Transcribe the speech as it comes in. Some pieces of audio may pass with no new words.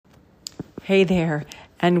Hey there,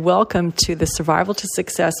 and welcome to the Survival to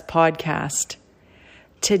Success podcast.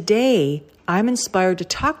 Today, I'm inspired to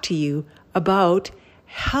talk to you about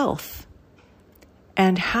health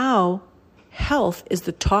and how health is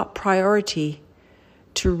the top priority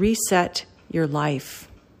to reset your life.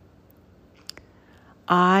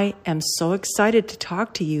 I am so excited to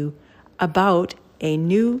talk to you about a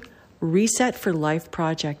new Reset for Life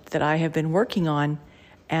project that I have been working on,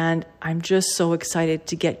 and I'm just so excited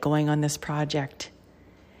to get going on this project.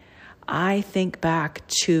 I think back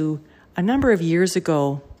to a number of years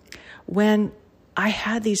ago when I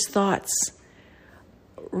had these thoughts.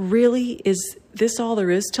 Really, is this all there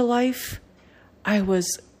is to life? I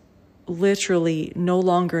was literally no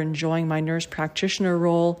longer enjoying my nurse practitioner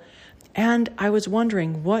role, and I was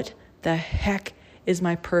wondering, what the heck is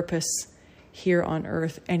my purpose here on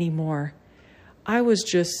earth anymore? I was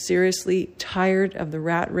just seriously tired of the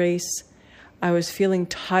rat race. I was feeling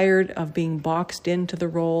tired of being boxed into the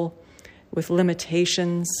role with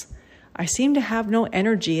limitations. I seemed to have no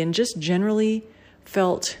energy and just generally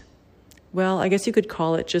felt, well, I guess you could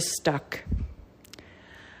call it just stuck.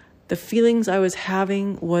 The feelings I was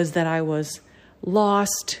having was that I was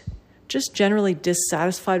lost, just generally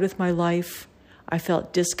dissatisfied with my life. I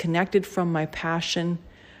felt disconnected from my passion,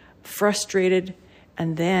 frustrated,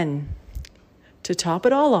 and then, to top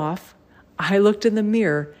it all off, I looked in the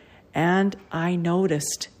mirror and I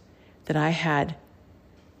noticed that I had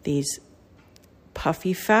these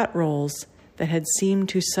puffy fat rolls that had seemed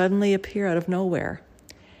to suddenly appear out of nowhere.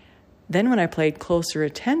 Then when I paid closer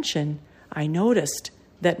attention, I noticed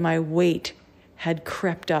that my weight had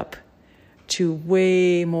crept up to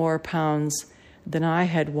way more pounds than I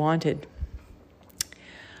had wanted.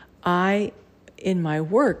 I, in my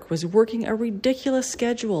work, was working a ridiculous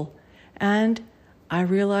schedule, and I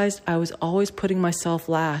realized I was always putting myself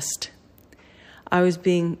last. I was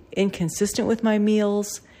being inconsistent with my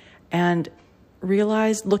meals and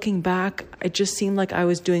realized, looking back, it just seemed like I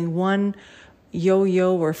was doing one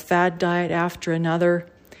yo-yo or fad diet after another,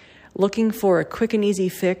 looking for a quick and easy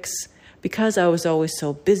fix because I was always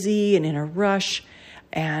so busy and in a rush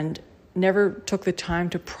and never took the time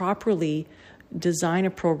to properly design a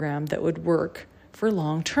program that would work for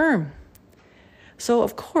long term. So,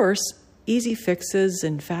 of course, easy fixes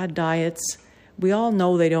and fad diets, we all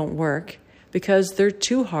know they don't work because they're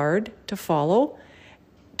too hard to follow,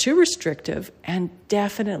 too restrictive, and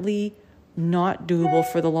definitely not doable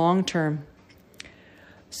for the long term.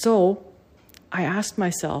 So I asked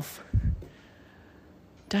myself,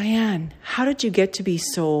 Diane, how did you get to be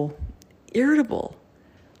so irritable?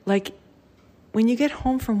 Like, when you get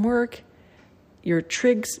home from work, your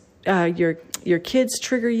kids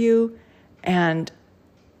trigger you, and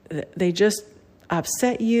they just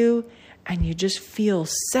upset you, and you just feel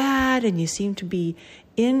sad, and you seem to be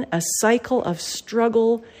in a cycle of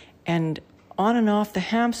struggle and on and off the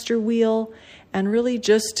hamster wheel, and really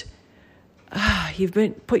just you've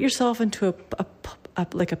been put yourself into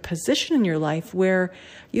a position in your life where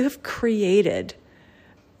you have created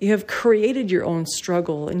your own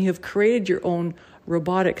struggle, and you have created your own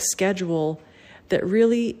robotic schedule that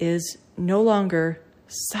really is no longer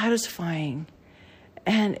satisfying.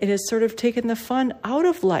 And it has sort of taken the fun out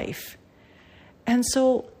of life. And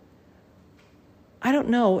so I don't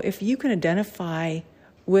know if you can identify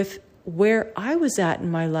with where I was at in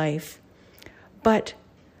my life, but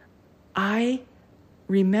I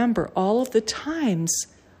remember all of the times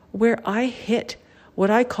where I hit what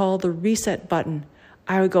I call the reset button.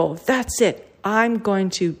 I would go, that's it, I'm going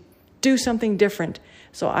to do something different.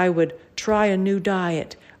 So I would try a new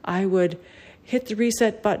diet. I would hit the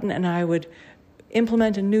reset button and I would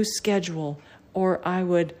implement a new schedule, or I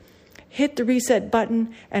would hit the reset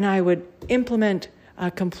button and I would implement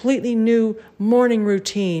a completely new morning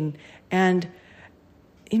routine. And,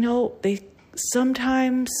 they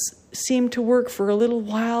sometimes seem to work for a little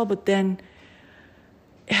while, but then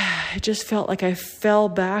it just felt like I fell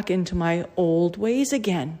back into my old ways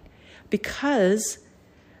again, because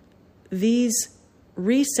these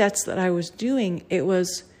resets that I was doing,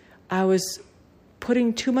 I was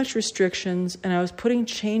putting too much restrictions, and I was putting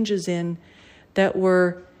changes in that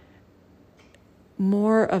were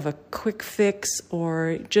more of a quick fix,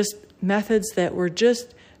 or just methods that were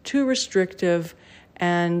just too restrictive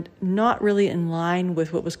and not really in line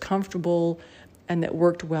with what was comfortable and that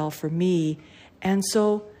worked well for me. And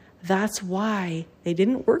so that's why they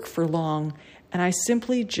didn't work for long, and I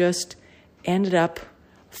simply just ended up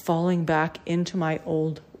falling back into my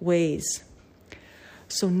old ways.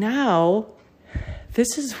 So now,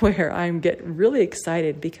 this is where I'm getting really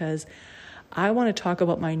excited, because I want to talk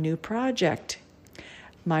about my new project.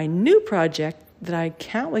 My new project that I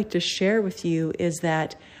can't wait to share with you is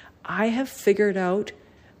that I have figured out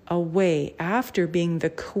a way, after being the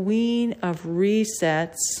queen of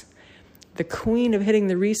resets, the queen of hitting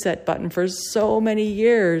the reset button for so many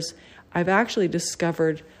years, I've actually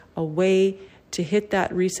discovered a way to hit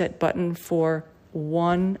that reset button for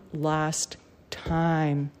one last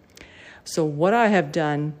time. So what I have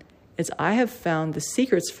done is I have found the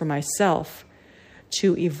secrets for myself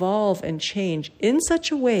to evolve and change in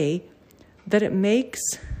such a way that it makes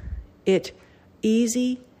it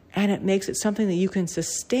easy and it makes it something that you can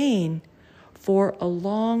sustain for a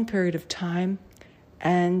long period of time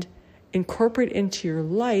and incorporate into your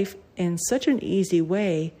life in such an easy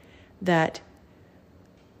way that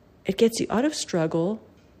it gets you out of struggle,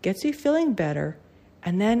 gets you feeling better,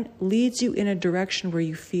 and then leads you in a direction where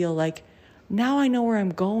you feel like, now I know where I'm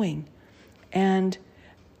going. And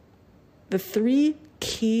the 3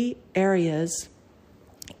 key areas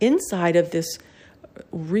inside of this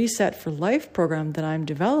Reset for Life program that I'm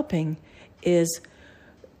developing is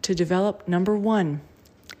to develop, number 1,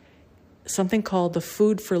 something called the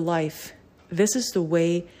Food for Life. This is the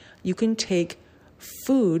way you can take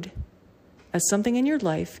food as something in your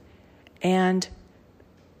life and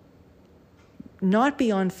not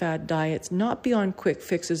be on fad diets, not be on quick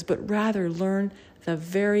fixes, but rather learn the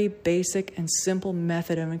very basic and simple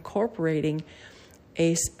method of incorporating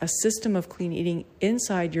a system of clean eating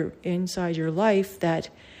inside your life that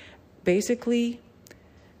basically,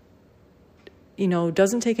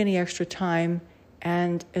 doesn't take any extra time.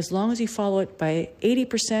 And as long as you follow it by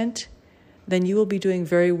 80%, then you will be doing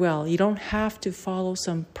very well. You don't have to follow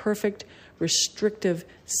some perfect restrictive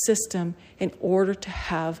system in order to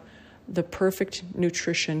have the perfect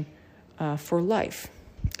nutrition for life.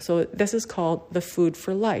 So this is called the Food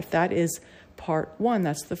for Life. That is part 1.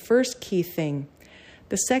 That's the first key thing.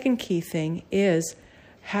 The second key thing is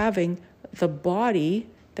having the body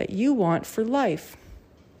that you want for life.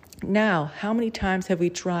 Now, how many times have we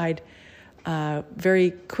tried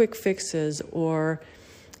very quick fixes or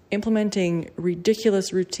implementing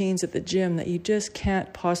ridiculous routines at the gym that you just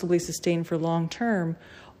can't possibly sustain for long term,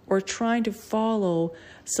 or trying to follow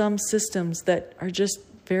some systems that are just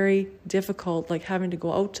very difficult, like having to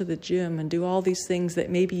go out to the gym and do all these things that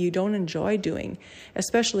maybe you don't enjoy doing,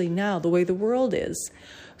 especially now, the way the world is.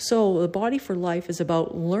 So the Body for Life is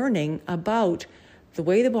about learning about the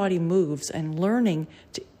way the body moves and learning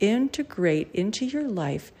to integrate into your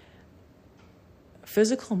life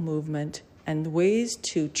physical movement and ways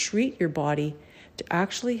to treat your body to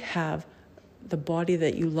actually have the body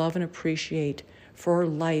that you love and appreciate for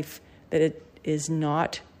life, that it is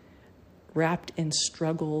not wrapped in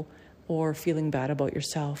struggle or feeling bad about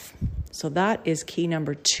yourself. So that is key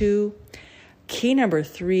number 2. Key number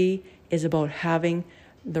 3 is about having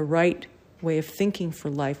the right way of thinking for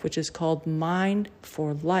life, which is called Mind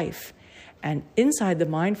for Life. And inside the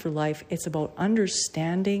Mind for Life, it's about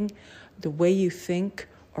understanding the way you think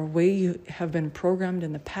or way you have been programmed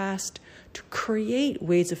in the past to create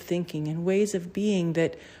ways of thinking and ways of being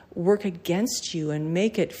that work against you and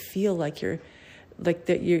make it feel like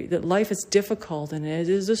that life is difficult and it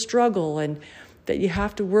is a struggle and that you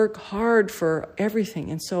have to work hard for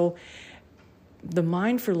everything. And so the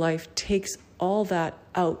Mind for Life takes all that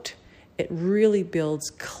out. It really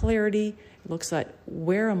builds clarity. It looks at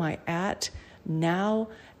where am I at now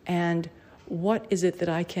and what is it that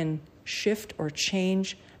I can shift or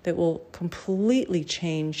change that will completely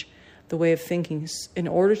change the way of thinking in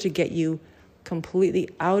order to get you completely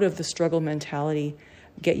out of the struggle mentality,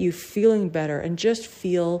 get you feeling better, and just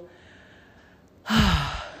feel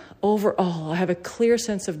overall, I have a clear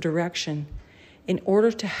sense of direction in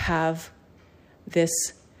order to have the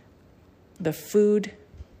food,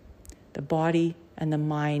 the body, and the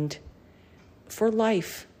mind for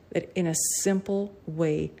life that in a simple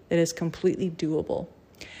way that is completely doable.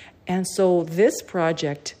 And so this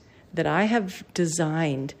project that I have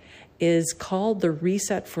designed is called the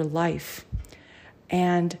Reset for Life.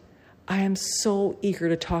 And I am so eager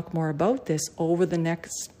to talk more about this over the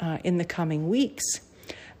next, in the coming weeks.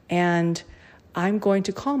 And I'm going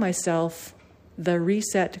to call myself the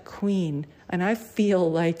Reset Queen. And I feel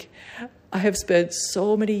like I have spent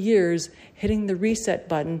so many years hitting the reset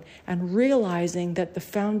button and realizing that the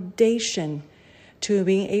foundation to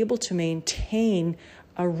being able to maintain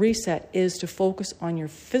a reset is to focus on your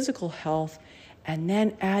physical health and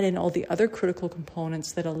then add in all the other critical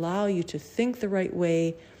components that allow you to think the right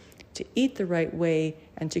way, to eat the right way,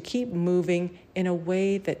 and to keep moving in a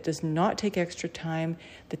way that does not take extra time,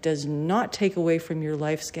 that does not take away from your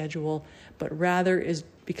life schedule, but rather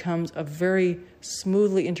becomes a very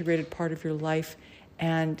smoothly integrated part of your life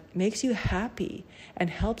and makes you happy and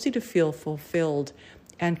helps you to feel fulfilled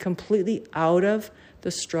and completely out of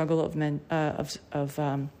the struggle of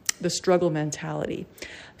the struggle mentality.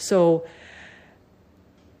 So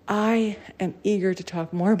I am eager to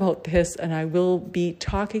talk more about this, and I will be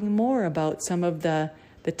talking more about some of the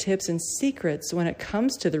tips and secrets when it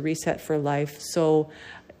comes to the Reset for Life. So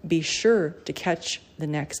be sure to catch the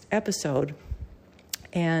next episode.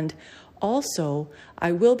 And also,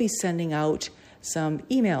 I will be sending out some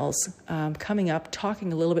emails coming up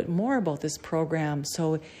talking a little bit more about this program.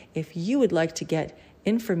 So if you would like to get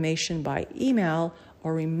information by email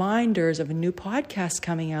or reminders of a new podcast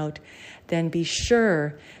coming out, then be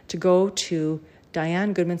sure to go to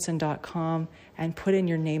dianegoodmanson.com and put in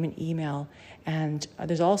your name and email. And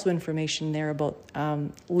there's also information there about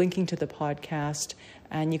linking to the podcast,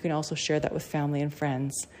 and you can also share that with family and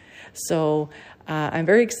friends. So I'm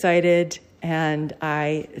very excited, and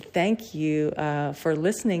I thank you for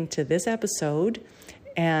listening to this episode,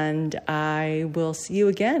 and I will see you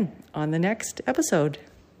again on the next episode.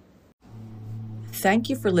 Thank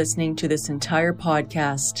you for listening to this entire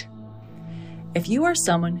podcast. If you are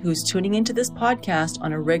someone who's tuning into this podcast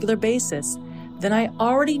on a regular basis, then I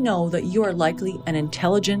already know that you are likely an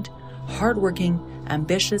intelligent, hardworking,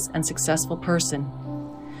 ambitious, and successful person.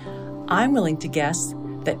 I'm willing to guess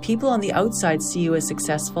that people on the outside see you as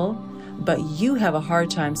successful, but you have a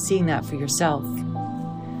hard time seeing that for yourself.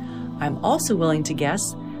 I'm also willing to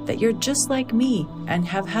guess that you're just like me and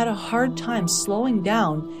have had a hard time slowing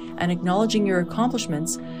down and acknowledging your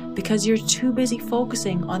accomplishments because you're too busy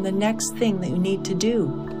focusing on the next thing that you need to do.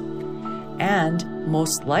 And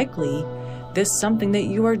most likely, this something that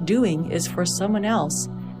you are doing is for someone else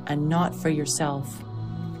and not for yourself.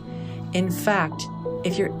 In fact,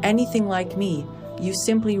 if you're anything like me, you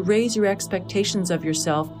simply raise your expectations of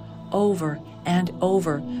yourself over and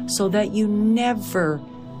over so that you never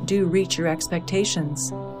do reach your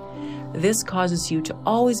expectations. This causes you to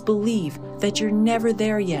always believe that you're never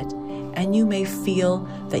there yet, and you may feel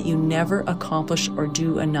that you never accomplish or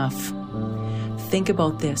do enough. Think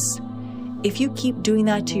about this. If you keep doing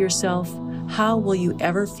that to yourself, how will you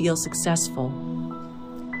ever feel successful?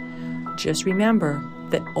 Just remember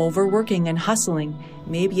that overworking and hustling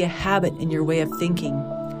may be a habit in your way of thinking.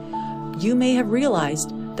 You may have realized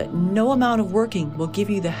that no amount of working will give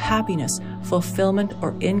you the happiness, fulfillment,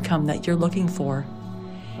 or income that you're looking for.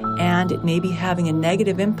 And it may be having a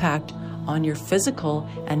negative impact on your physical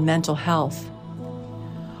and mental health.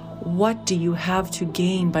 What do you have to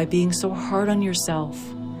gain by being so hard on yourself?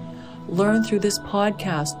 Learn through this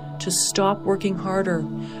podcast to stop working harder,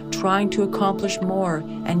 trying to accomplish more,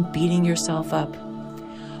 and beating yourself up.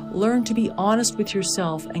 Learn to be honest with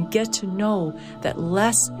yourself and get to know that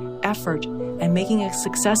less effort and making a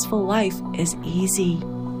successful life is easy.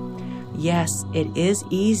 Yes, it is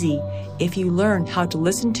easy if you learn how to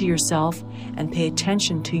listen to yourself and pay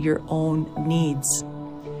attention to your own needs.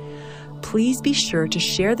 Please be sure to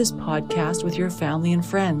share this podcast with your family and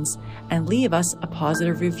friends and leave us a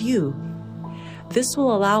positive review. This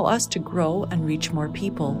will allow us to grow and reach more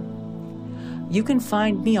people. You can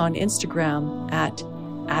find me on Instagram at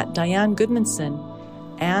Diane Goodmanson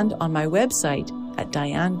and on my website at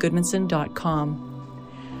dianegoodmanson.com.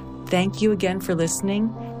 Thank you again for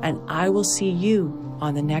listening, and I will see you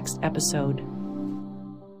on the next episode.